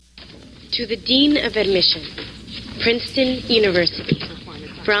To the Dean of Admission, Princeton University,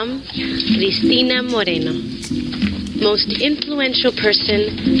 from Cristina Moreno. Most influential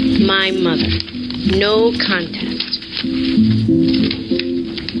person, my mother. No contest.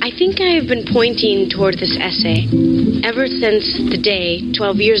 I think I have been pointing toward this essay ever since the day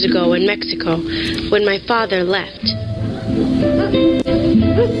 12 years ago in Mexico when my father left.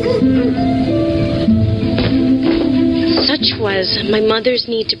 Such was my mother's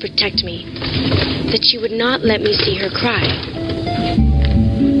need to protect me that she would not let me see her cry.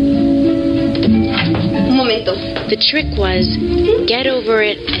 Un momento. The trick was get over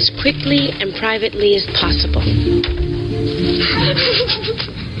it as quickly and privately as possible.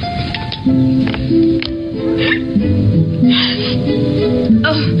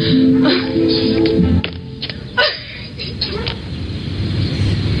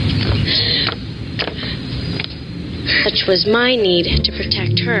 Such was my need to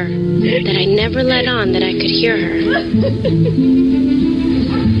protect her that I never let on that I could hear her.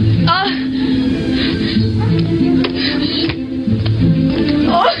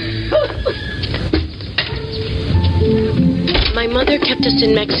 My mother kept us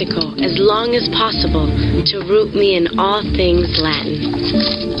in Mexico as long as possible to root me in all things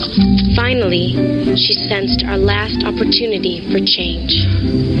Latin. Finally, she sensed our last opportunity for change.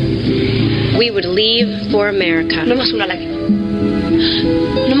 We would leave for America. No más una lágrima.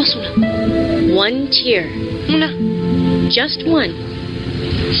 No más una. One tear. Una. Just one.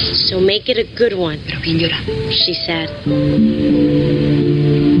 So make it a good one, Pero bien llora. she said.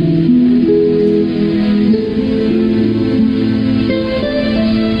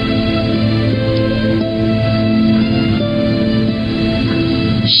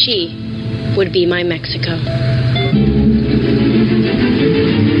 She would be my Mexico.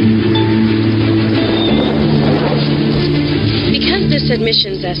 Because this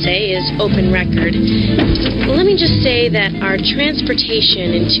admissions essay is open record, let me just say that our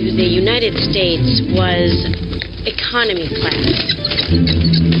transportation into the United States was economy class.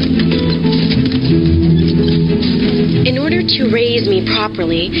 In order to raise me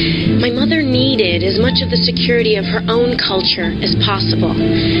properly, my mother needed as much of the security of her own culture as possible.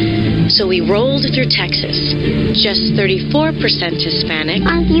 So we rolled through Texas, just 34% Hispanic.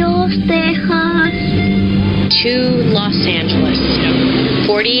 Adiós, Texas. To Los Angeles,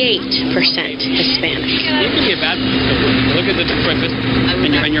 48% Hispanic. You can be a bad person. Look at the breakfast,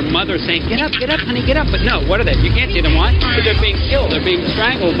 and your mother saying, get up, honey, get up. But no, what are they? You can't see them. Why? Because they're being killed. They're being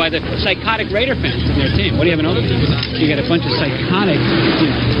strangled by the psychotic Raider fans in their team. What do you have another team? You got a bunch of psychotic,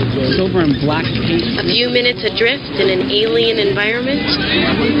 silver and black paint. A few minutes adrift in an alien environment.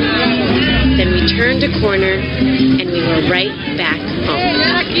 Then we turned a corner, and we were right back home.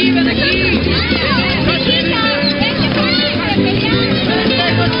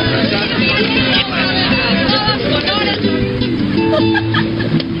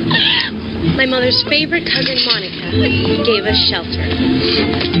 My mother's favorite cousin, Monica, gave us shelter.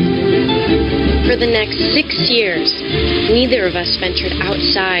 For the next 6 years, neither of us ventured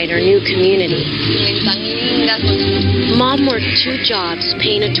outside our new community. Mom worked 2 jobs,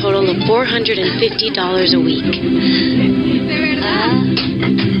 paying a total of $450 a week.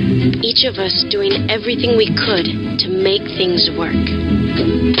 Each of us doing everything we could to make things work.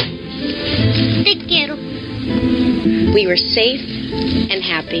 Te quiero. We were safe and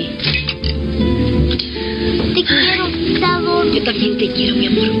happy. Te quiero, Gustavo. Yo también te quiero, mi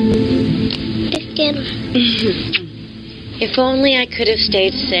amor. Te quiero. If only I could have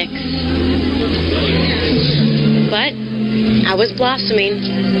stayed 6. But I was blossoming,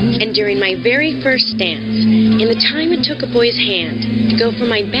 and during my very first dance, in the time it took a boy's hand to go from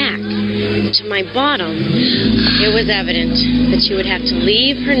my back to my bottom, it was evident that she would have to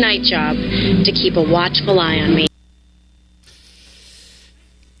leave her night job to keep a watchful eye on me.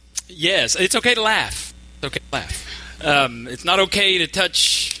 Yes, it's okay to laugh. It's okay to laugh. It's not okay to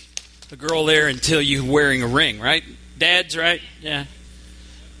touch the girl there until you're wearing a ring, right? Dads, right? Yeah.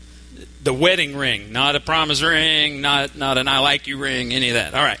 The wedding ring, not a promise ring, not an I like you ring, any of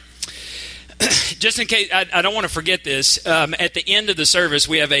that. All right. Just in case, I don't want to forget this, at the end of the service,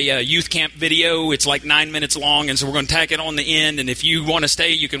 we have a youth camp video. It's like 9 minutes long, and so we're going to tack it on the end, and if you want to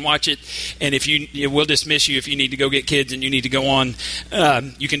stay, you can watch it, and we'll dismiss you if you need to go get kids and you need to go on.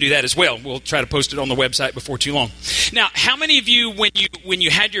 You can do that as well. We'll try to post it on the website before too long. Now, how many of you, when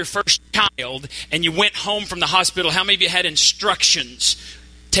you had your first child and you went home from the hospital, how many of you had instructions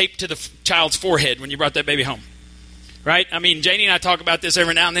taped to the child's forehead when you brought that baby home? Right? I mean, Janie and I talk about this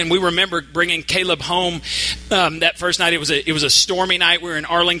every now and then. We remember bringing Caleb home that first night. It was a stormy night. We were in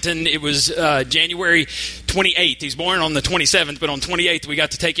Arlington. It was January 28th. He's born on the 27th, but on 28th we got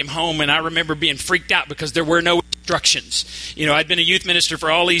to take him home. And I remember being freaked out because there were no instructions. You know, I'd been a youth minister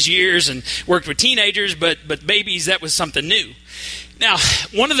for all these years and worked with teenagers, but babies, that was something new. Now,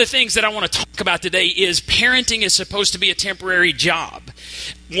 one of the things that I want to talk about today is parenting is supposed to be a temporary job.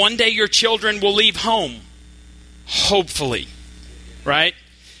 One day your children will leave home. Hopefully, right?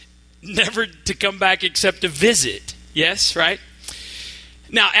 Never to come back except to visit. Yes, right?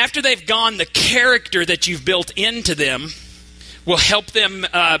 Now, after they've gone, the character that you've built into them will help them,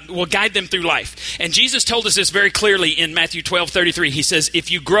 will guide them through life. And Jesus told us this very clearly in Matthew 12:33. He says, if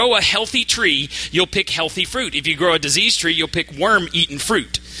you grow a healthy tree, you'll pick healthy fruit. If you grow a diseased tree, you'll pick worm-eaten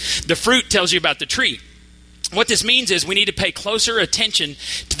fruit. The fruit tells you about the tree. What this means is we need to pay closer attention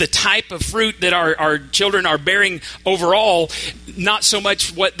to the type of fruit that our children are bearing overall, not so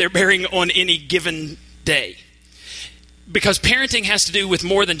much what they're bearing on any given day. Because parenting has to do with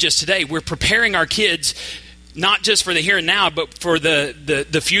more than just today. We're preparing our kids not just for the here and now, but for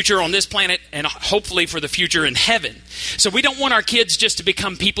the future on this planet and hopefully for the future in heaven. So we don't want our kids just to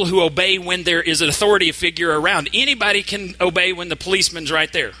become people who obey when there is an authority figure around. Anybody can obey when the policeman's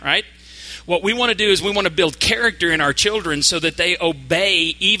right there, right? What we want to do is we want to build character in our children so that they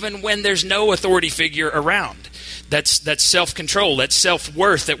obey even when there's no authority figure around. That's self-control, that's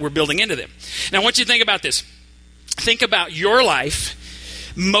self-worth that we're building into them. Now, I want you to think about this. Think about your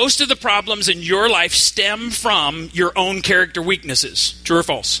life. Most of the problems in your life stem from your own character weaknesses. True or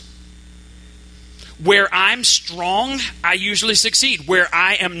false? Where I'm strong, I usually succeed. Where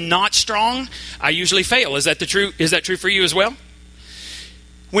I am not strong, I usually fail. Is that true for you as well?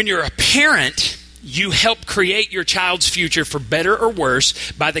 When you're a parent, you help create your child's future for better or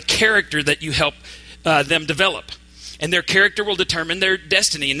worse by the character that you help them develop. And their character will determine their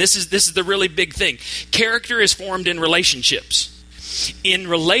destiny. And this is the really big thing. Character is formed in relationships. In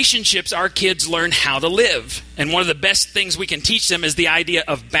relationships, our kids learn how to live. And one of the best things we can teach them is the idea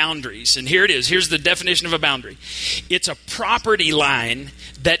of boundaries. And here it is. Here's the definition of a boundary. It's a property line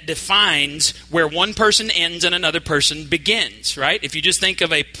that defines where one person ends and another person begins, right? If you just think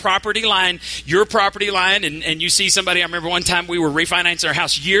of a property line, your property line, and you see somebody, I remember one time we were refinancing our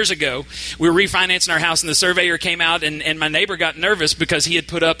house years ago. We were refinancing our house and the surveyor came out and my neighbor got nervous because he had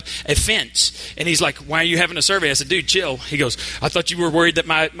put up a fence. And he's like, why are you having a survey? I said, dude, chill. He goes, I thought you were worried that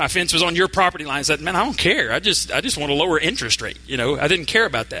my fence was on your property line. I said, man, I don't care. I just want a lower interest rate. You know, I didn't care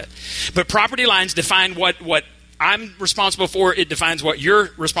about that. But property lines define what I'm responsible for. It defines what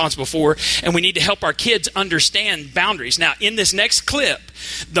you're responsible for. And we need to help our kids understand boundaries. Now, in this next clip,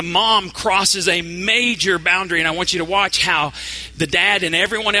 the mom crosses a major boundary. And I want you to watch how the dad and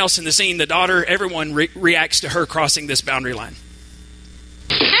everyone else in the scene, the daughter, everyone reacts to her crossing this boundary line.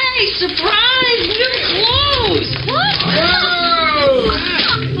 Hey, surprise! New clothes! What?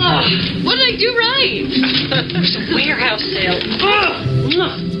 What did I do right? There's a warehouse sale. Hola,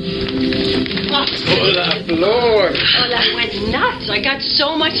 Lord. Oh, that went nuts. I got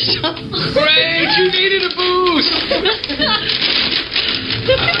so much stuff. Great, you needed a boost.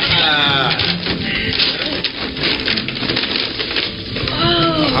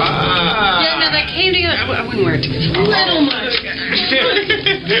 Yeah, no, that came together. I wouldn't wear it together. A little much.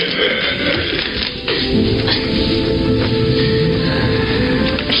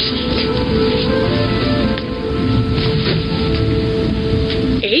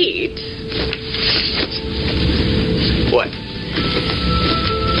 8? What? 8?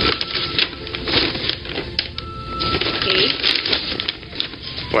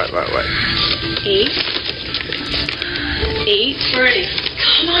 What? 8? 8? Bernie,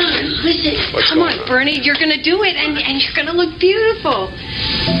 come on, listen. What's Come going on, on? Bernie, you're going to do it, and you're going to look beautiful.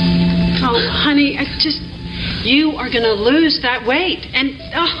 Oh, honey, you are going to lose that weight. And,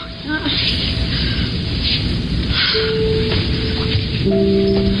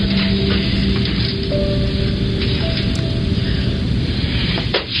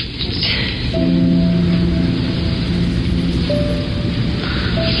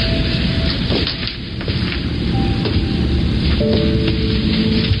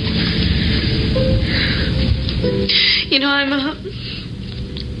 You know, I'm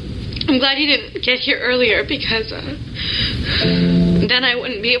glad you didn't get here earlier because then I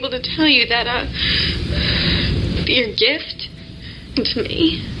wouldn't be able to tell you that your gift to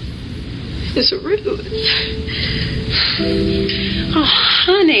me is Ruth. oh,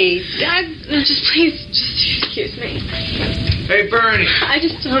 honey, just please, just excuse me. Hey, Bernie. I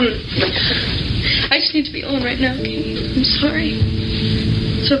just need to be alone right now, okay? I'm sorry.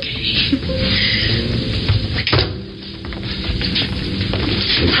 It's okay.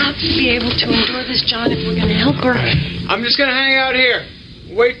 be able to endure this, John, if we're going to help her. I'm just going to hang out here.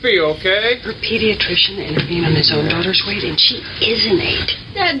 Wait for you, okay? Her pediatrician intervened on his own daughter's weight, and she is an 8.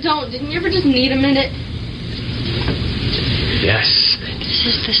 Dad, don't. Didn't you ever just need a minute? Yes. This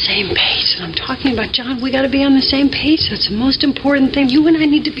is the same pace that I'm talking about, John. We got to be on the same pace. That's the most important thing. You and I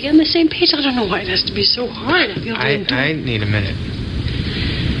need to be on the same pace. I don't know why it has to be so hard. I need a minute.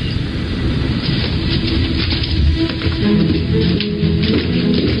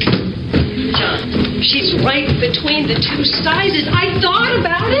 John, she's right between the two sizes. I thought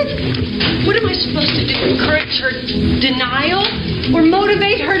about it. What am I supposed to do? Encourage her denial or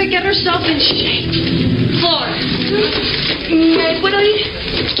motivate her to get herself in shape? Flora, ¿me puedo ir?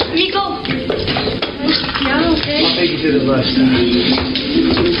 Nico. Yeah, okay. I'll take you to the bus stop.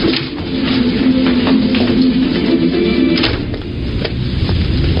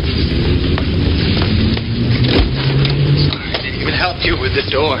 Help you with the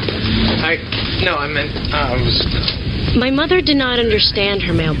door. I meant My mother did not understand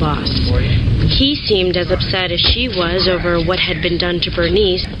her male boss. He seemed as upset as she was over what had been done to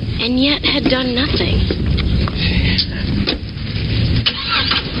Bernice, and yet had done nothing.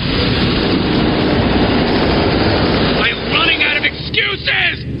 I'm running out of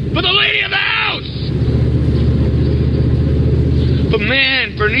excuses for the lady of the house! But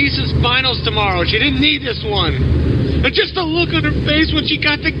man, Bernice's finals tomorrow. She didn't need this one. And just the look on her face when she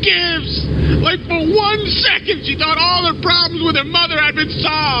got the gifts. Like for 1 second, she thought all her problems with her mother had been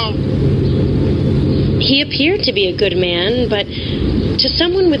solved. He appeared to be a good man, but to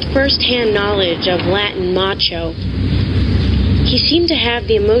someone with first-hand knowledge of Latin macho, he seemed to have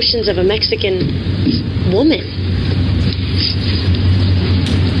the emotions of a Mexican woman.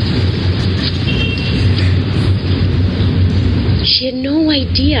 She had no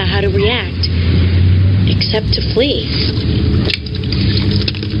idea how to react, except to flee.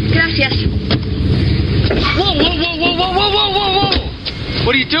 Gracias. Whoa.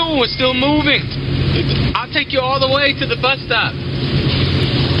 What are you doing? We're still moving. I'll take you all the way to the bus stop.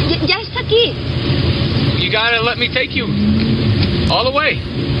 Ya está aquí. You gotta let me take you all the way.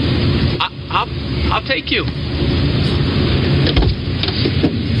 I'll take you.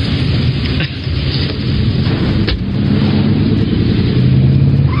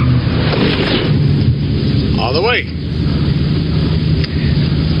 All the way.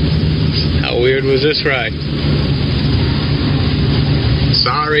 How weird was this ride?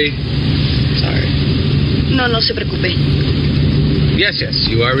 Sorry. No se preocupe. Yes,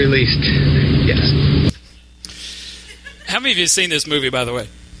 you are released. Yes. How many of you have seen this movie, by the way?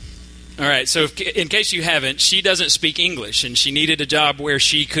 All right, so in case you haven't, she doesn't speak English, and she needed a job where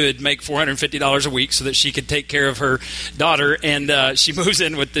she could make $450 a week so that she could take care of her daughter, and she moves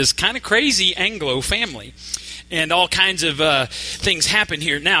in with this kind of crazy Anglo family, and all kinds of things happen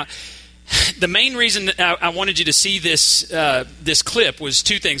here. Now, the main reason that I wanted you to see this this clip was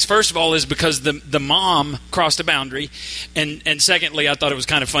 2 things. First of all is because the mom crossed a boundary, and secondly, I thought it was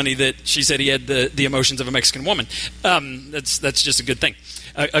kind of funny that she said he had the emotions of a Mexican woman. That's just a good thing.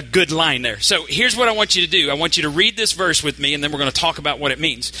 A good line there. So here's what I want you to do. I want you to read this verse with me, and then we're going to talk about what it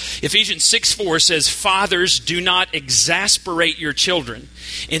means. Ephesians 6:4 says, "Fathers, do not exasperate your children.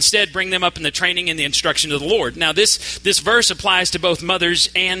 Instead, bring them up in the training and the instruction of the Lord." Now, this verse applies to both mothers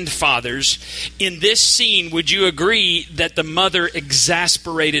and fathers. In this scene, would you agree that the mother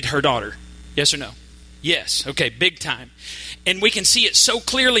exasperated her daughter? Yes or no? Yes. Okay, big time. And we can see it so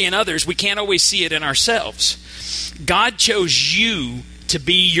clearly in others, we can't always see it in ourselves. God chose you to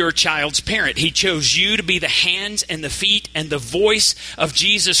be your child's parent. He chose you to be the hands and the feet and the voice of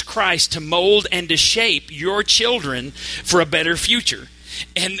Jesus Christ to mold and to shape your children for a better future.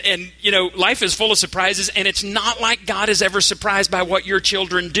 And you know, life is full of surprises, and it's not like God is ever surprised by what your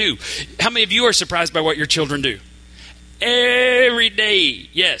children do. How many of you are surprised by what your children do? Every day,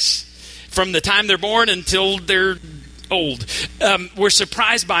 yes. From the time they're born until they're old. We're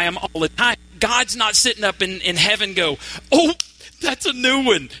surprised by them all the time. God's not sitting up in heaven go, "Oh, that's a new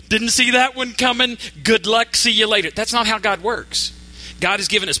one. Didn't see that one coming. Good luck. See you later." That's not how God works. God has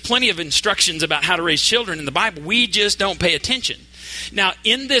given us plenty of instructions about how to raise children in the Bible. We just don't pay attention. Now,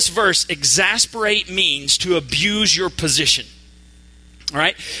 in this verse, exasperate means to abuse your position. All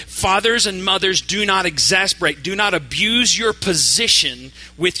right? Fathers and mothers, do not exasperate. Do not abuse your position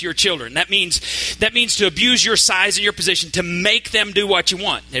with your children. That means to abuse your size and your position to make them do what you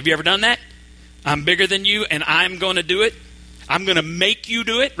want. Have you ever done that? I'm bigger than you, and I'm going to do it. I'm going to make you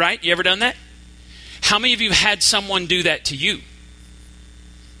do it, right? You ever done that? How many of you had someone do that to you?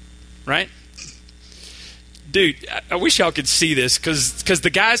 Right? Dude, I wish y'all could see this, because the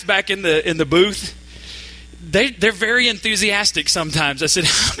guys back in the booth, they're very enthusiastic sometimes. I said,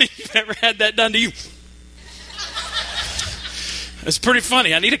 how many of you've ever had that done to you? It's pretty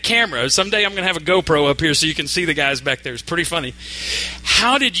funny. I need a camera. Someday I'm going to have a GoPro up here so you can see the guys back there. It's pretty funny.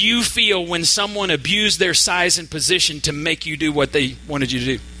 How did you feel when someone abused their size and position to make you do what they wanted you to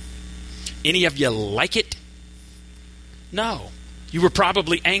do? Any of you like it? No. You were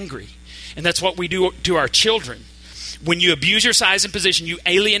probably angry. And that's what we do to our children. When you abuse your size and position, you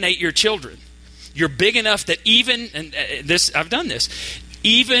alienate your children. You're big enough that even, and I've done this,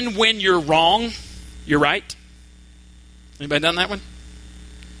 even when you're wrong, you're right. Anybody done that one?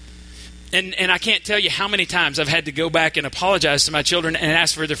 And I can't tell you how many times I've had to go back and apologize to my children and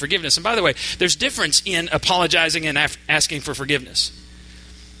ask for their forgiveness. And by the way, there's difference in apologizing and asking for forgiveness.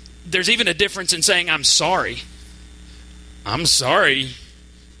 There's even a difference in saying, I'm sorry. I'm sorry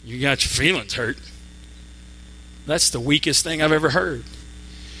you got your feelings hurt. That's the weakest thing I've ever heard.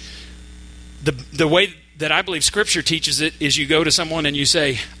 The way that I believe Scripture teaches it is you go to someone and you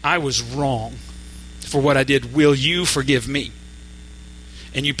say, I was wrong for what I did. Will you forgive me?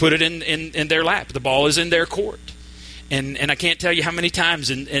 And you put it in their lap. The ball is in their court. And I can't tell you how many times,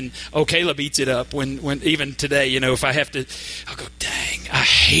 and Caleb eats it up when even today, if I have to, I'll go, dang, I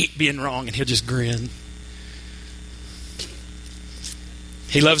hate being wrong, and he'll just grin.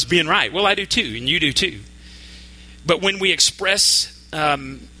 He loves being right. Well, I do too, and you do too. But when we express,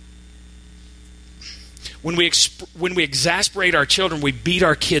 when we exasperate our children, we beat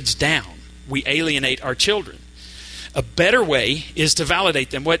our kids down. We alienate our children. A better way is to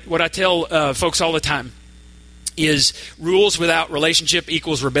validate them. What I tell folks all the time is rules without relationship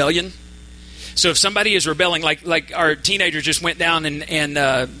equals rebellion. So if somebody is rebelling, like our teenagers just went down and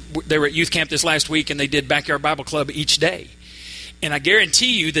they were at youth camp this last week and they did backyard Bible club each day. And I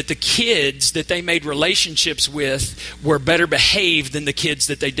guarantee you that the kids that they made relationships with were better behaved than the kids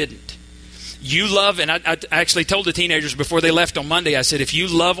that they didn't. You love, and I actually told the teenagers before they left on Monday, I said, if you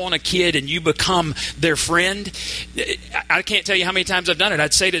love on a kid and you become their friend, I can't tell you how many times I've done it.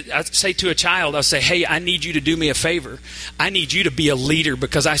 I'd say to a child, I'll say, hey, I need you to do me a favor. I need you to be a leader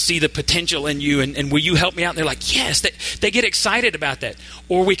because I see the potential in you, and will you help me out? And they're like, yes. They get excited about that.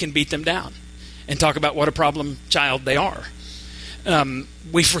 Or we can beat them down and talk about what a problem child they are.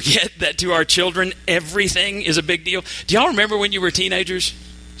 We forget that to our children, everything is a big deal. Do y'all remember when you were teenagers?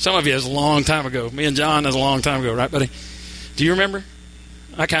 Some of you, is a long time ago. Me and John, is a long time ago, right, buddy? Do you remember?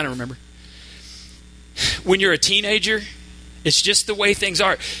 I kind of remember. When you're a teenager, it's just the way things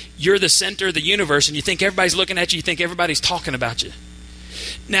are. You're the center of the universe, and you think everybody's looking at you. You think everybody's talking about you.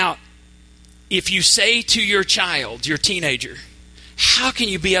 Now, if you say to your child, your teenager, how can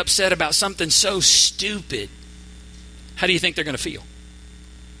you be upset about something so stupid? How do you think they're going to feel?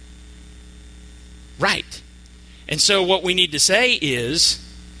 Right. And so what we need to say is,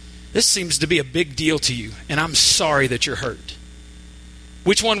 this seems to be a big deal to you, and I'm sorry that you're hurt.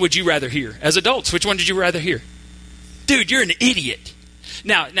 Which one would you rather hear? As adults, which one did you rather hear? Dude, you're an idiot.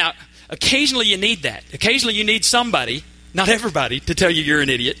 Now, occasionally you need that. Occasionally you need somebody, not everybody, to tell you you're an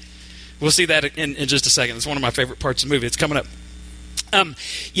idiot. We'll see that in just a second. It's one of my favorite parts of the movie. It's coming up.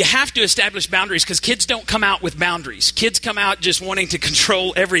 You have to establish boundaries because kids don't come out with boundaries. Kids come out just wanting to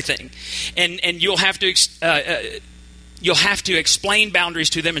control everything. And you'll have to explain boundaries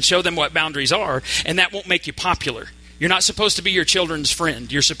to them and show them what boundaries are, and that won't make you popular. You're not supposed to be your children's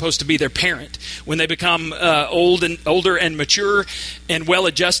friend. You're supposed to be their parent. When they become older and mature and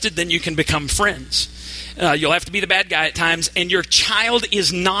well-adjusted, then you can become friends. You'll have to be the bad guy at times, and your child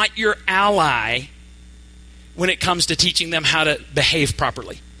is not your ally when it comes to teaching them how to behave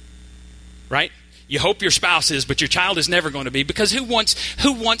properly. Right? You hope your spouse is, but your child is never going to be, because who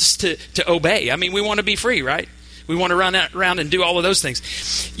wants to obey? I mean, we want to be free, right? We want to run around and do all of those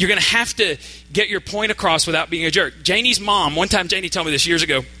things. You're going to have to get your point across without being a jerk. Janie's mom, one time Janie told me this years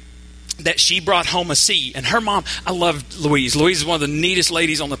ago, that she brought home a C. And her mom, I loved Louise. Louise is one of the neatest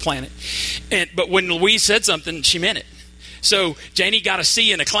ladies on the planet. But when Louise said something, she meant it. So Janie got a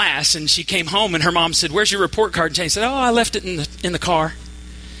C in a class, and she came home, and her mom said, where's your report card? And Janie said, oh, I left it in the car.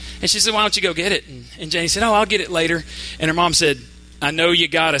 And she said, why don't you go get it? And Janie said, oh, I'll get it later. And her mom said, I know you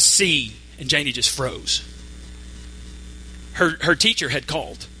got a C. And Janie just froze. Her teacher had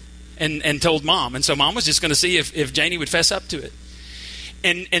called and told mom. And so mom was just going to see if Janie would fess up to it.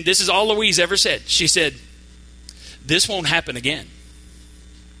 And this is all Louise ever said. She said, this won't happen again,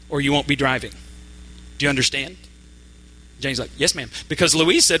 or you won't be driving. Do you understand? Janie's like, yes, ma'am. Because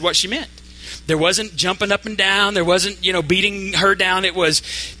Louise said what she meant. There wasn't jumping up and down. There wasn't, beating her down. It was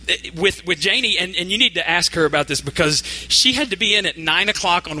with Janie, and you need to ask her about this, because she had to be in at 9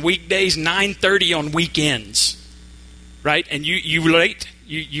 o'clock on weekdays, 9:30 on weekends. Right? And you late,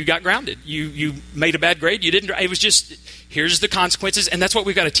 You got grounded. You made a bad grade. You didn't. It was just, here's the consequences, and that's what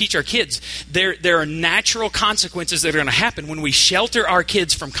we've got to teach our kids. There are natural consequences that are going to happen. When we shelter our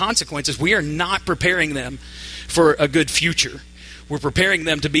kids from consequences, we are not preparing them for a good future. We're preparing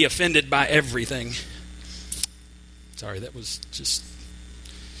them to be offended by everything. Sorry, that was just...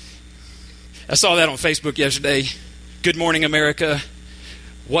 I saw that on Facebook yesterday. Good morning, America.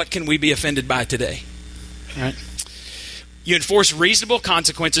 What can we be offended by today? All right. You enforce reasonable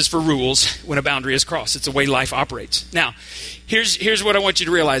consequences for rules when a boundary is crossed. It's the way life operates. Now, here's what I want you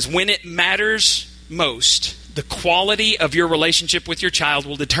to realize. When it matters most, the quality of your relationship with your child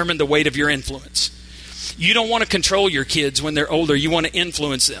will determine the weight of your influence. You don't want to control your kids when they're older. You want to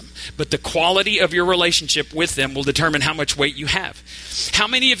influence them. But the quality of your relationship with them will determine how much weight you have. How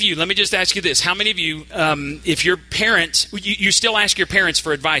many of you, let me just ask you this, how many of you, if your parents, you still ask your parents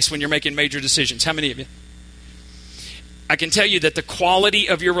for advice when you're making major decisions? How many of you? I can tell you that the quality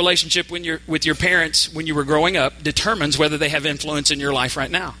of your relationship with your parents when you were growing up determines whether they have influence in your life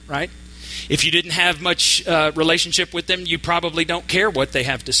right now, right? If you didn't have much relationship with them, you probably don't care what they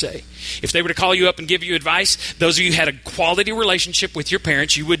have to say. If they were to call you up and give you advice, those of you who had a quality relationship with your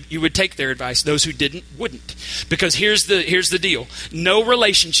parents, you would take their advice. Those who didn't, wouldn't. Because here's the deal. No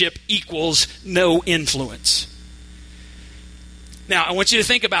relationship equals no influence. Now, I want you to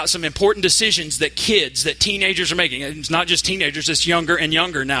think about some important decisions that teenagers are making. It's not just teenagers, it's younger and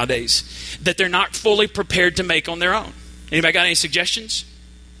younger nowadays, that they're not fully prepared to make on their own. Anybody got any suggestions?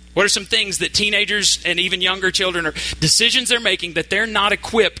 What are some things that teenagers and even younger children are, decisions they're making that they're not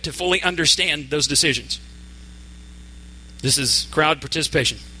equipped to fully understand those decisions? This is crowd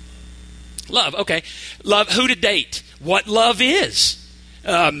participation. Love, okay. Love, who to date, what love is.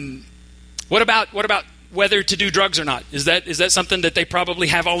 What about whether to do drugs or not? Is that something that they probably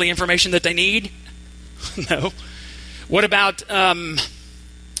have all the information that they need? No. What about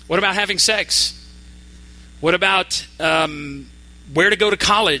having sex? What about where to go to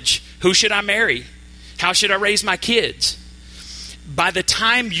college? Who should I marry? How should I raise my kids? By the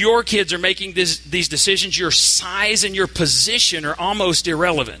time your kids are making these decisions, your size and your position are almost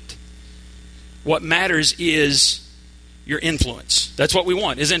irrelevant. What matters is your influence. That's what we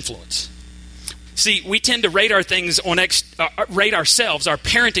want, is influence. See, we tend to rate our things on rate ourselves, our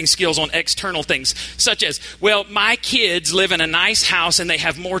parenting skills on external things, such as, well, my kids live in a nice house and they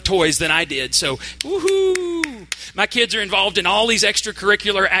have more toys than I did, so woohoo! My kids are involved in all these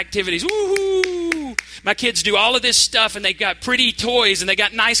extracurricular activities, woohoo! My kids do all of this stuff and they got pretty toys and they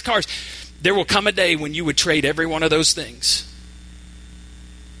got nice cars. There will come a day when you would trade every one of those things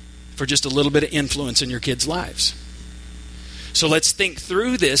for just a little bit of influence in your kids' lives. So let's think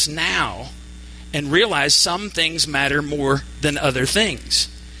through this now and realize some things matter more than other things.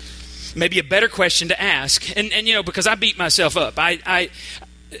 Maybe a better question to ask, and because I beat myself up.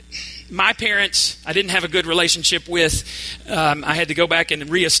 My parents, I didn't have a good relationship with. I had to go back and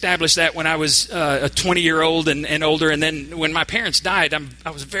reestablish that when I was a 20-year-old and older. And then when my parents died, I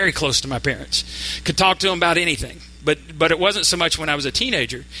was very close to my parents. Could talk to them about anything. But it wasn't so much when I was a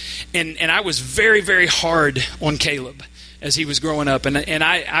teenager. And I was very, very hard on Caleb as he was growing up. And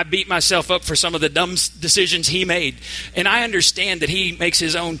I beat myself up for some of the dumb decisions he made. And I understand that he makes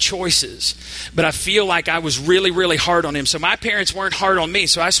his own choices. But I feel like I was really, really hard on him. So my parents weren't hard on me.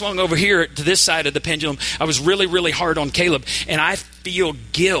 So I swung over here to this side of the pendulum. I was really, really hard on Caleb. And I feel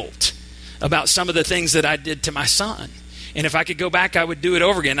guilt about some of the things that I did to my son. And if I could go back, I would do it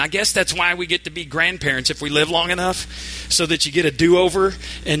over again. I guess that's why we get to be grandparents if we live long enough, so that you get a do-over.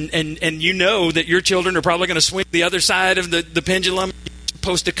 And you know that your children are probably going to swing the other side of the pendulum. You're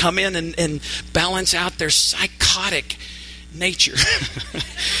supposed to come in and balance out their psychotic nature.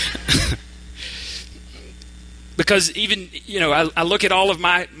 Because even, I look at all of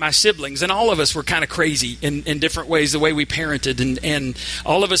my siblings, and all of us were kind of crazy in different ways, the way we parented. And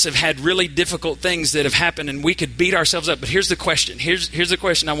all of us have had really difficult things that have happened, and we could beat ourselves up. But here's the question. Here's the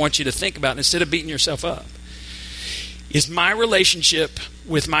question I want you to think about instead of beating yourself up. Is my relationship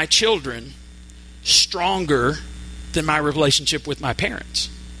with my children stronger than my relationship with my parents?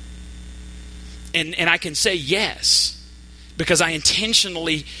 And I can say yes, because I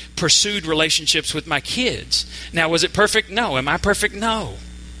intentionally pursued relationships with my kids. Now, was it perfect? No. Am I perfect? No.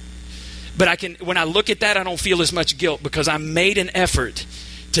 But when I look at that, I don't feel as much guilt, because I made an effort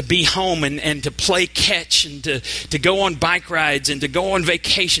to be home and to play catch and to go on bike rides and to go on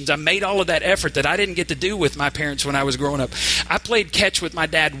vacations. I made all of that effort that I didn't get to do with my parents when I was growing up. I played catch with my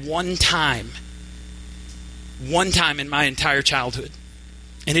dad one time in my entire childhood.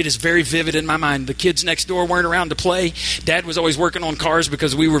 And it is very vivid in my mind. The kids next door weren't around to play. Dad was always working on cars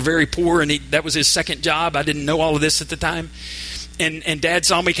because we were very poor, and that was his second job. I didn't know all of this at the time. And Dad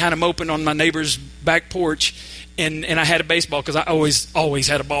saw me kind of moping on my neighbor's back porch, and I had a baseball because I always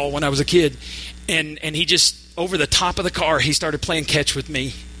had a ball when I was a kid. And he just, over the top of the car, he started playing catch with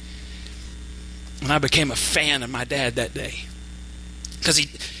me. And I became a fan of my dad that day because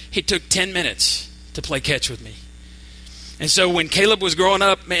he took 10 minutes to play catch with me. And so when Caleb was growing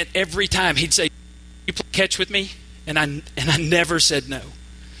up, man, every time he'd say, "You play catch with me?" And I never said no,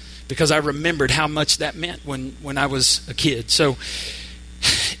 because I remembered how much that meant when I was a kid. So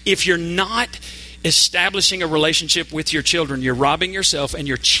if you're not establishing a relationship with your children, you're robbing yourself and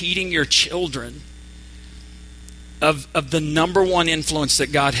you're cheating your children of the number one influence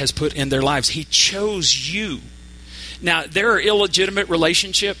that God has put in their lives. He chose you. Now, there are illegitimate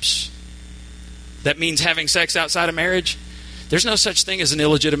relationships. That means having sex outside of marriage. There's no such thing as an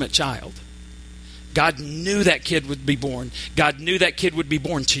illegitimate child. God knew that kid would be born. God knew that kid would be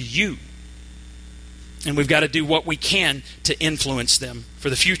born to you. And we've got to do what we can to influence them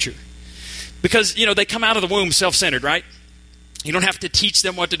for the future. Because, they come out of the womb self-centered, right? You don't have to teach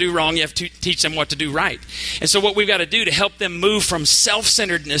them what to do wrong. You have to teach them what to do right. And so what we've got to do to help them move from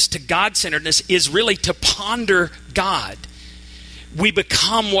self-centeredness to God-centeredness is really to ponder God. We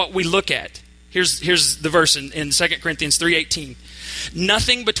become what we look at. Here's the verse in 2 Corinthians 3:18.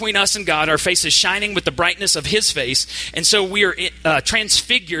 Nothing between us and God, our faces shining with the brightness of His face, and so we are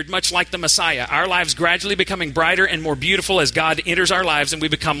transfigured much like the Messiah, our lives gradually becoming brighter and more beautiful as God enters our lives and we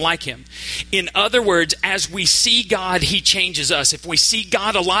become like Him. In other words, as we see God, He changes us. If we see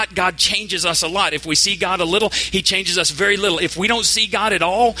God a lot, God changes us a lot. If we see God a little, He changes us very little. If we don't see God at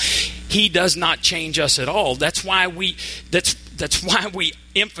all, He does not change us at all. That's why we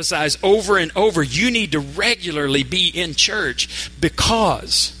emphasize over and over, you need to regularly be in church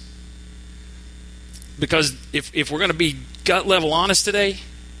because if we're going to be gut level honest today,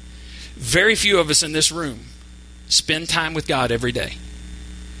 very few of us in this room spend time with God every day.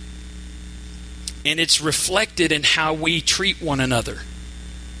 And it's reflected in how we treat one another.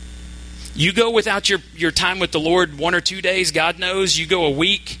 You go without your time with the Lord 1 or 2 days, God knows. You go a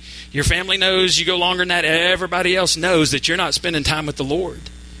week, your family knows. You go longer than that, everybody else knows that you're not spending time with the Lord.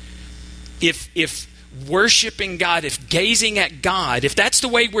 If worshiping God, if gazing at God, if that's the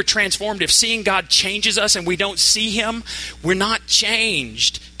way we're transformed, if seeing God changes us and we don't see Him, we're not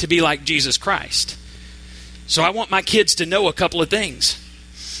changed to be like Jesus Christ. So I want my kids to know a couple of things.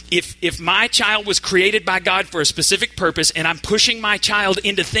 If my child was created by God for a specific purpose and I'm pushing my child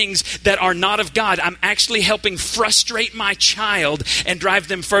into things that are not of God, I'm actually helping frustrate my child and drive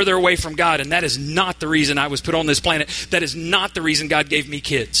them further away from God. And that is not the reason I was put on this planet. That is not the reason God gave me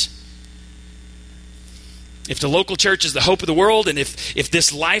kids. If the local church is the hope of the world, and if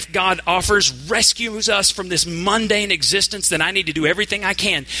this life God offers rescues us from this mundane existence, then I need to do everything I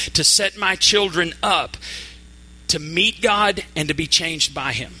can to set my children up to meet God and to be changed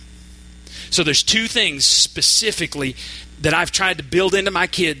by Him. So there's two things specifically that I've tried to build into my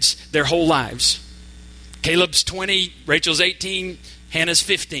kids their whole lives. Caleb's 20, Rachel's 18, Hannah's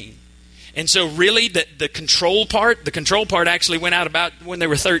 15. And so really the control part actually went out about when they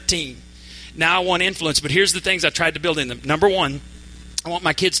were 13. Now I want influence, but here's the things I tried to build in them. Number one, I want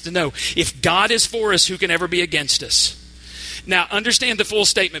my kids to know, if God is for us, who can ever be against us? Now understand the full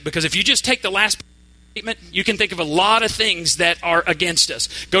statement, because if you just take the last statement, you can think of a lot of things that are against us.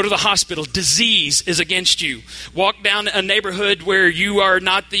 Go to the hospital, disease is against you. Walk down a neighborhood where you are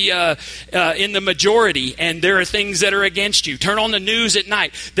not in the majority, and there are things that are against you. Turn on the news at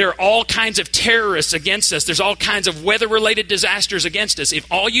night. There are all kinds of terrorists against us. There's all kinds of weather-related disasters against us. If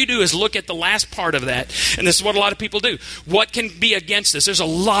all you do is look at the last part of that, and this is what a lot of people do, what can be against us? There's a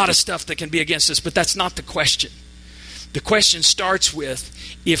lot of stuff that can be against us, but that's not the question. The question starts with,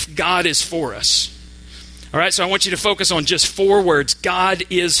 if God is for us. All right, so I want you to focus on just 4 words. God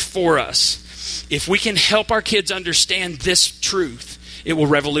is for us. If we can help our kids understand this truth, it will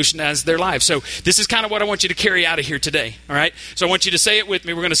revolutionize their lives. So this is kind of what I want you to carry out of here today. All right, so I want you to say it with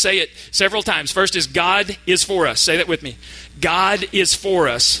me. We're going to say it several times. First is, God is for us. Say that with me. God is for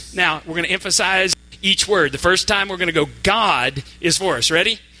us. Now, we're going to emphasize each word. The first time we're going to go, God is for us.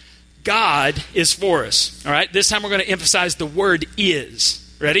 Ready? God is for us. All right, this time we're going to emphasize the word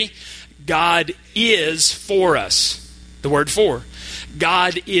is. Ready? God is for us. The word for.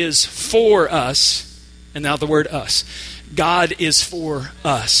 God is for us. And now the word us. God is for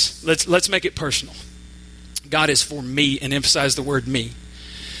us. Let's make it personal. God is for me, and emphasize the word me.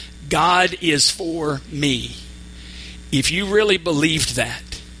 God is for me. If you really believed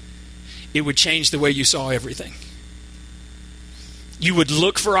that, it would change the way you saw everything. You would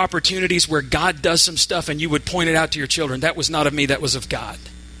look for opportunities where God does some stuff and you would point it out to your children. That was not of me, that was of God.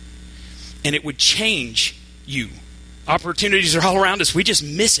 And it would change you. Opportunities are all around us. We just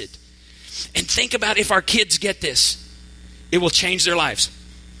miss it. And think about if our kids get this. It will change their lives.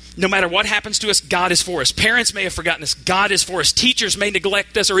 No matter what happens to us, God is for us. Parents may have forgotten us. God is for us. Teachers may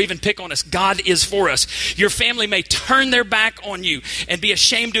neglect us or even pick on us. God is for us. Your family may turn their back on you and be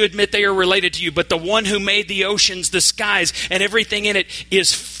ashamed to admit they are related to you. But the one who made the oceans, the skies, and everything in it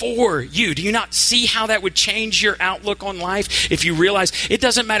is for you. Do you not see how that would change your outlook on life? If you realize it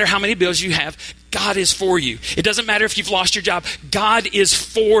doesn't matter how many bills you have, God is for you. It doesn't matter if you've lost your job. God is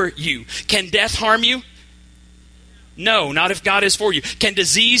for you. Can death harm you? No, not if God is for you. Can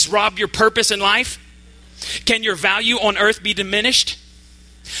disease rob your purpose in life? Can your value on earth be diminished?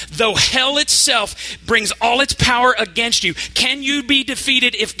 Though hell itself brings all its power against you, can you be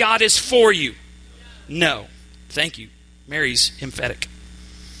defeated if God is for you? No. Thank you. Mary's emphatic.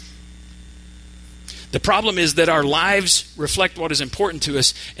 The problem is that our lives reflect what is important to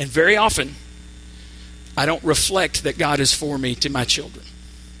us, and very often, I don't reflect that God is for me to my children.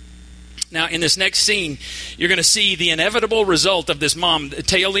 Now, in this next scene, you're going to see the inevitable result of this mom.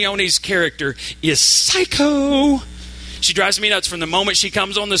 Taya Leone's character is psycho. She drives me nuts from the moment she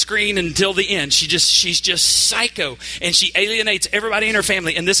comes on the screen until the end. She's just psycho, and she alienates everybody in her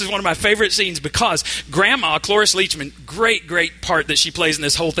family. And this is one of my favorite scenes because Grandma, Cloris Leachman, great part that she plays in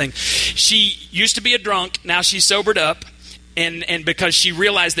this whole thing. She used to be a drunk. Now she's sobered up, and because she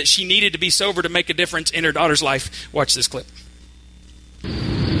realized that she needed to be sober to make a difference in her daughter's life. Watch this clip.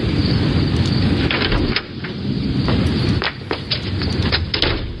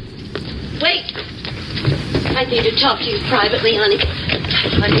 Wait! I need to talk to you privately, honey.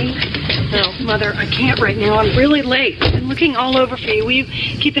 Honey? No, Mother, I can't right now. I'm really late. I've been looking all over for you. Will you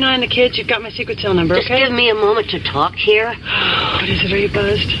keep an eye on the kids? You've got my secret cell number, Just okay? give me a moment to talk here. What is it? Are you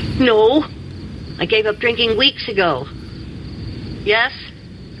buzzed? No. I gave up drinking weeks ago. Yes?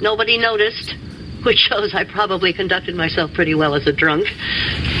 Nobody noticed. Which shows I probably conducted myself pretty well as a drunk.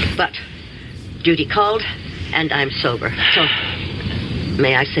 But duty called, and I'm sober. So,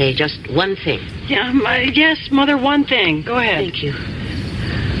 may I say just one thing? Yeah, yes, Mother, one thing. Go ahead. Thank you.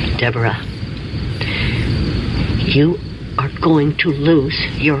 Deborah, you are going to lose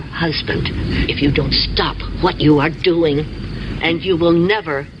your husband if you don't stop what you are doing, and you will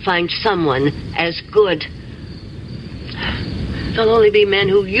never find someone as good. There'll only be men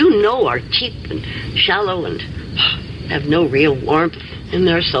who you know are cheap and shallow and have no real warmth in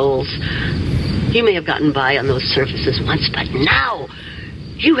their souls. You may have gotten by on those surfaces once, but now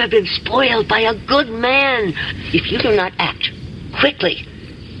you have been spoiled by a good man. If you do not act quickly,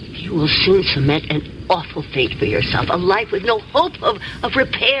 you will soon cement an awful fate for yourself, a life with no hope of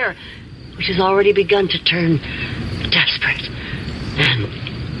repair, which has already begun to turn desperate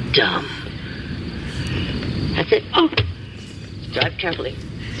and dumb. That's it. Oh, drive carefully.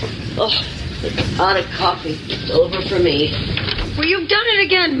 Oh, the pot of coffee. It's over for me. Well, you've done it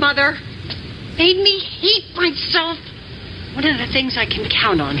again, Mother. Made me hate myself. One of the things I can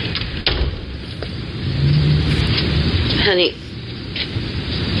count on. Honey,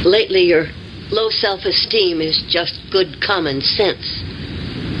 lately your low self-esteem is just good common sense.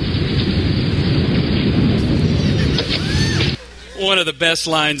 One of the best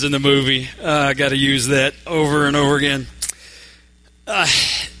lines in the movie. I got to use that over and over again.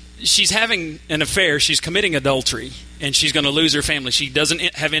 She's having an affair. She's committing adultery, and she's going to lose her family. She doesn't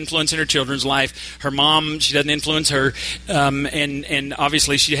have influence in her children's life. Her mom, she doesn't influence her, and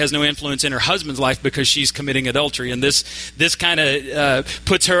obviously she has no influence in her husband's life because she's committing adultery. And this kind of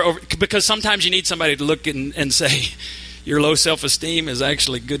puts her over, because sometimes you need somebody to look and say, your low self-esteem is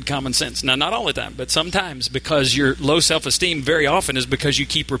actually good common sense. Now, not all the time, but sometimes, because your low self-esteem very often is because you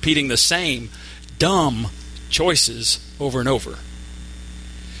keep repeating the same dumb choices over and over.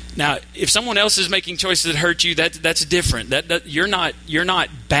 Now, if someone else is making choices that hurt you, that's different. That you're not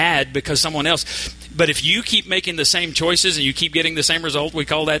bad because someone else. But if you keep making the same choices and you keep getting the same result, we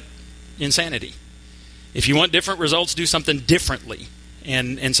call that insanity. If you want different results, do something differently,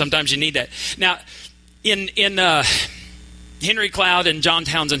 and sometimes you need that. Now, in Henry Cloud and John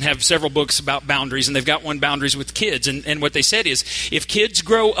Townsend have several books about boundaries, and they've got one, Boundaries with Kids. And what they said is, if kids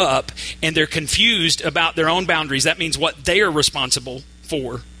grow up and they're confused about their own boundaries, that means what they are responsible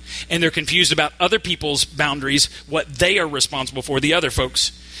for. And they're confused about other people's boundaries, what they are responsible for, the other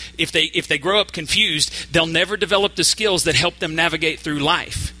folks. If they grow up confused, they'll never develop the skills that help them navigate through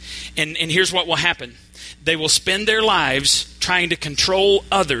life. And here's what will happen. They will spend their lives trying to control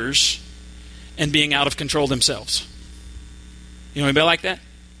others and being out of control themselves. You know anybody like that?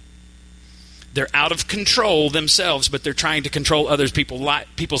 They're out of control themselves, but they're trying to control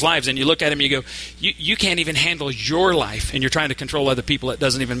people's lives. And you look at them and you go, you can't even handle your life, and you're trying to control other people. It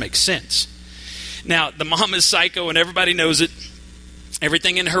doesn't even make sense. Now, the mom is psycho and everybody knows it.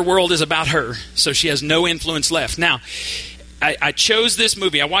 Everything in her world is about her, so she has no influence left. Now, I chose this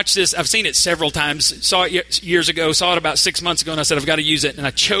movie. I watched this. I've seen it several times. Saw it years ago. Saw it about 6 months ago, and I said, I've got to use it. And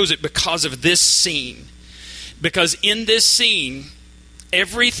I chose it because of this scene. Because in this scene,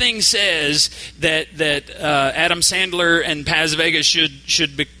 everything says that Adam Sandler and Paz Vega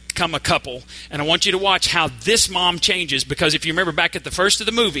should become a couple. And I want you to watch how this mom changes. Because if you remember back at the first of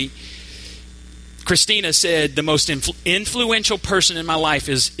the movie, Christina said, the most influential person in my life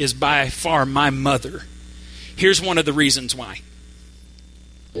is by far my mother. Here's one of the reasons why.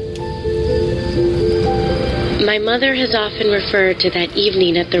 My mother has often referred to that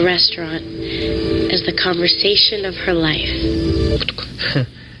evening at the restaurant as the conversation of her life.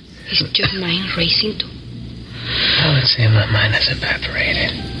 Is your mind racing too? I would say my mind has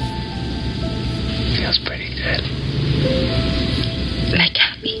evaporated. Feels pretty good. Like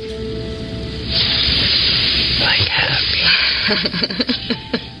happy. Like happy.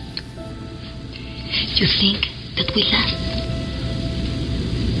 You think that will last?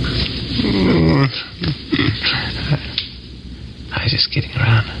 I was just kidding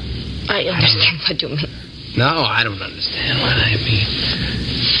around. I understand what you mean. No, I don't understand what I mean.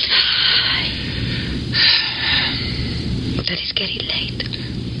 That is getting late.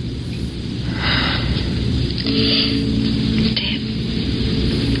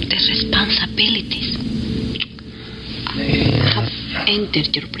 The responsibilities have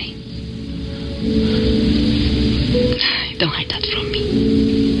entered your brain. Don't hide that from me.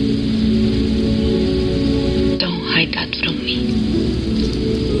 Don't hide that from me.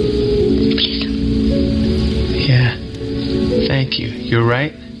 Please. Yeah. Thank you. You're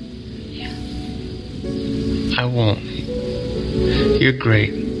right. Yeah. I won't. You're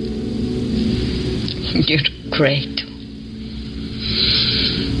great. You're great.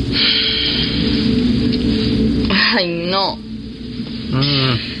 I know.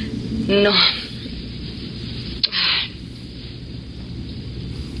 No.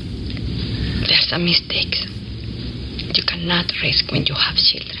 There's some mistakes you cannot risk when you have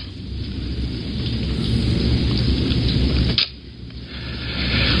children.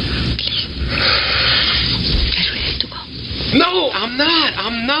 Please. Are you ready to go? No, I'm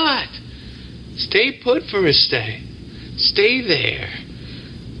not. Stay put for a stay. Stay there.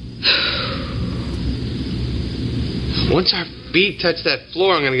 Once our feet touch that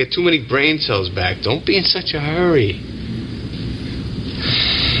floor, I'm going to get too many brain cells back. Don't be in such a hurry.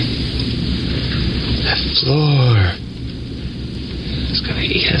 That floor is going to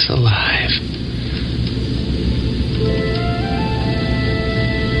eat us alive.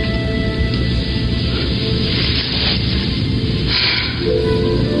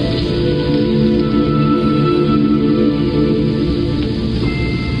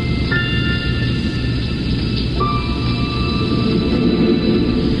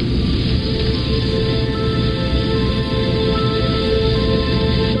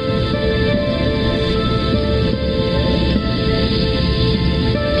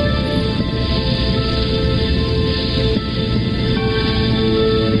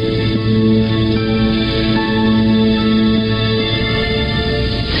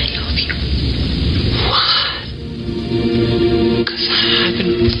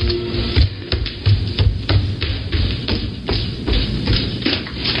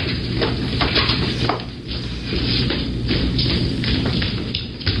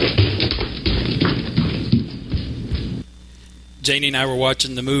 Janie and I were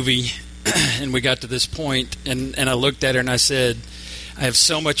watching the movie, and we got to this point, and I looked at her and I said, I have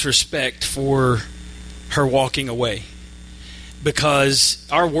so much respect for her walking away. Because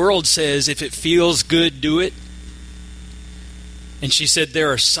our world says, if it feels good, do it. And she said,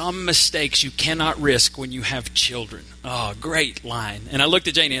 there are some mistakes you cannot risk when you have children. Oh, great line. And I looked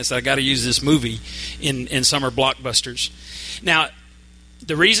at Janie and said, I got to use this movie in summer blockbusters. Now,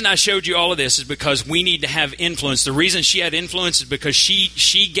 the reason I showed you all of this is because we need to have influence. The reason she had influence is because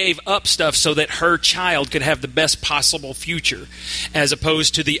she gave up stuff so that her child could have the best possible future as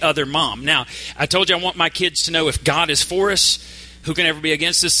opposed to the other mom. Now, I told you I want my kids to know if God is for us, who can ever be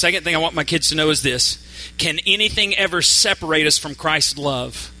against us? Second thing I want my kids to know is this. Can anything ever separate us from Christ's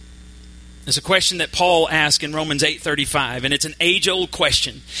love? It's a question that Paul asked in Romans 8:35, and it's an age-old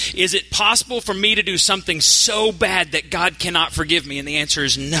question. Is it possible for me to do something so bad that God cannot forgive me? And the answer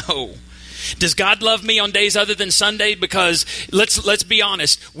is no. Does God love me on days other than Sunday? Because let's be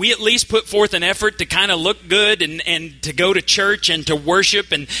honest, we at least put forth an effort to kind of look good and to go to church and to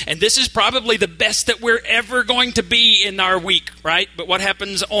worship, and this is probably the best that we're ever going to be in our week, right? But what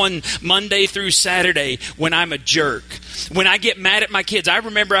happens on Monday through Saturday when I'm a jerk? When I get mad at my kids, I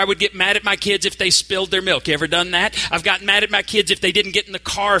remember I would get mad at my kids if they spilled their milk. You ever done that? I've gotten mad at my kids if they didn't get in the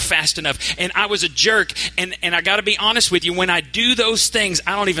car fast enough. And I was a jerk. And I got to be honest with you, when I do those things,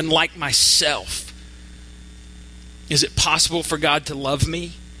 I don't even like myself. Is it possible for God to love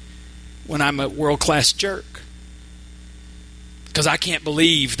me when I'm a world-class jerk? Because I can't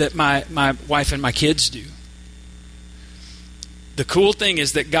believe that my wife and my kids do. The cool thing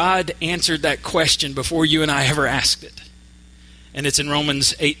is that God answered that question before you and I ever asked it. And it's in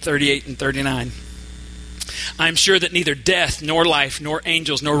Romans 8:38 and 39. I'm sure that neither death, nor life, nor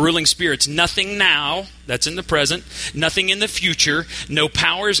angels, nor ruling spirits, nothing now, that's in the present, nothing in the future, no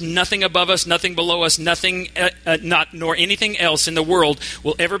powers, nothing above us, nothing below us, nothing, nor anything else in the world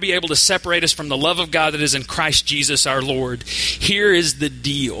will ever be able to separate us from the love of God that is in Christ Jesus our Lord. Here is the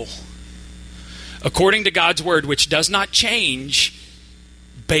deal. According to God's word, which does not change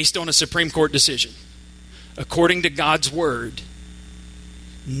based on a Supreme Court decision, according to God's word,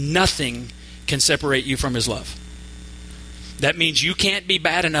 nothing can separate you from his love. That means you can't be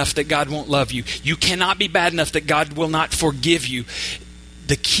bad enough that God won't love you. You cannot be bad enough that God will not forgive you.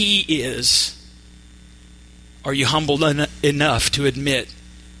 The key is, are you humble enough to admit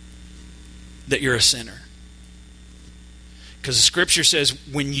that you're a sinner? Because the scripture says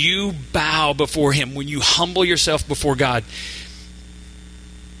when you bow before him, when you humble yourself before God,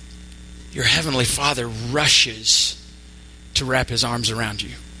 your heavenly Father rushes to wrap his arms around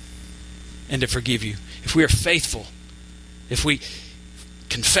you and to forgive you. If we are faithful, if we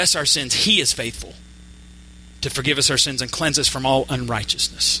confess our sins, he is faithful to forgive us our sins and cleanse us from all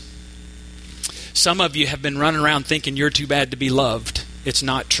unrighteousness. Some of you have been running around thinking you're too bad to be loved. It's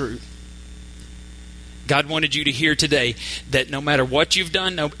not true. God wanted you to hear today that no matter what you've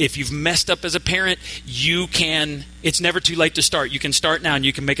done, if you've messed up as a parent, it's never too late to start. You can start now and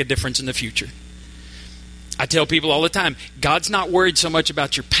you can make a difference in the future. I tell people all the time, God's not worried so much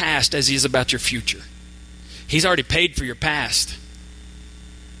about your past as he is about your future. He's already paid for your past.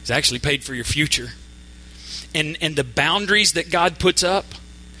 He's actually paid for your future. And the boundaries that God puts up,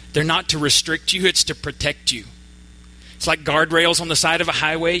 they're not to restrict you, it's to protect you. It's like guardrails on the side of a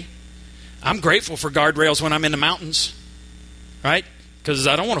highway. I'm grateful for guardrails when I'm in the mountains, right? Because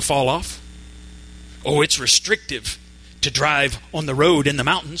I don't want to fall off. Oh, it's restrictive to drive on the road in the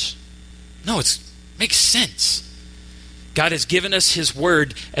mountains. No, it makes sense. God has given us his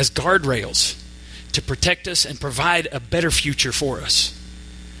word as guardrails to protect us and provide a better future for us.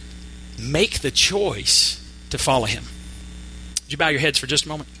 Make the choice to follow him. Would you bow your heads for just a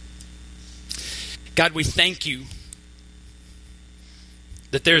moment? God, we thank you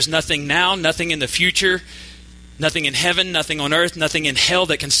that there's nothing now, nothing in the future, nothing in heaven, nothing on earth, nothing in hell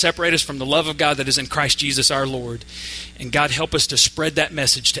that can separate us from the love of God that is in Christ Jesus our Lord. And God, help us to spread that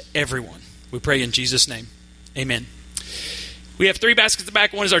message to everyone. We pray in Jesus' name. Amen. We have 3 baskets at the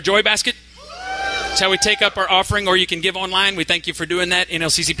back. One is our joy basket. That's how we take up our offering, or you can give online. We thank you for doing that,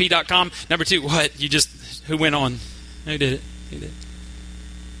 nlccp.com. Number 2, what? Who went on? Who did it? Who did it?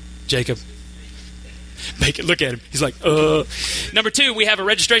 Jacob. Bacon, look at him. He's like, Number 2, we have a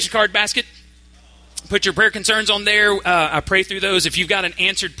registration card basket. Put your prayer concerns on there. I pray through those. If you've got an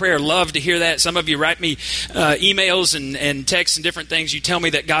answered prayer, love to hear that. Some of you write me emails and texts and different things. You tell me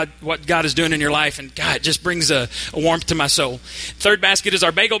that what God is doing in your life, and God, it just brings a warmth to my soul. 3rd basket is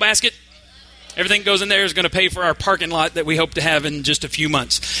our bagel basket. Everything goes in there is going to pay for our parking lot that we hope to have in just a few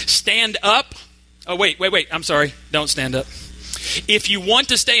months. Stand up. Oh, wait. I'm sorry. Don't stand up. If you want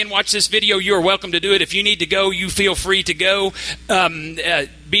to stay and watch this video, you are welcome to do it. If you need to go, you feel free to go.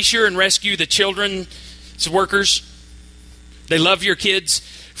 Be sure and rescue the children's workers. They love your kids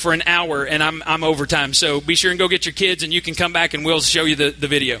for an hour, and I'm overtime. So be sure and go get your kids, and you can come back and we'll show you the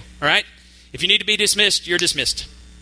video. All right? If you need to be dismissed, you're dismissed.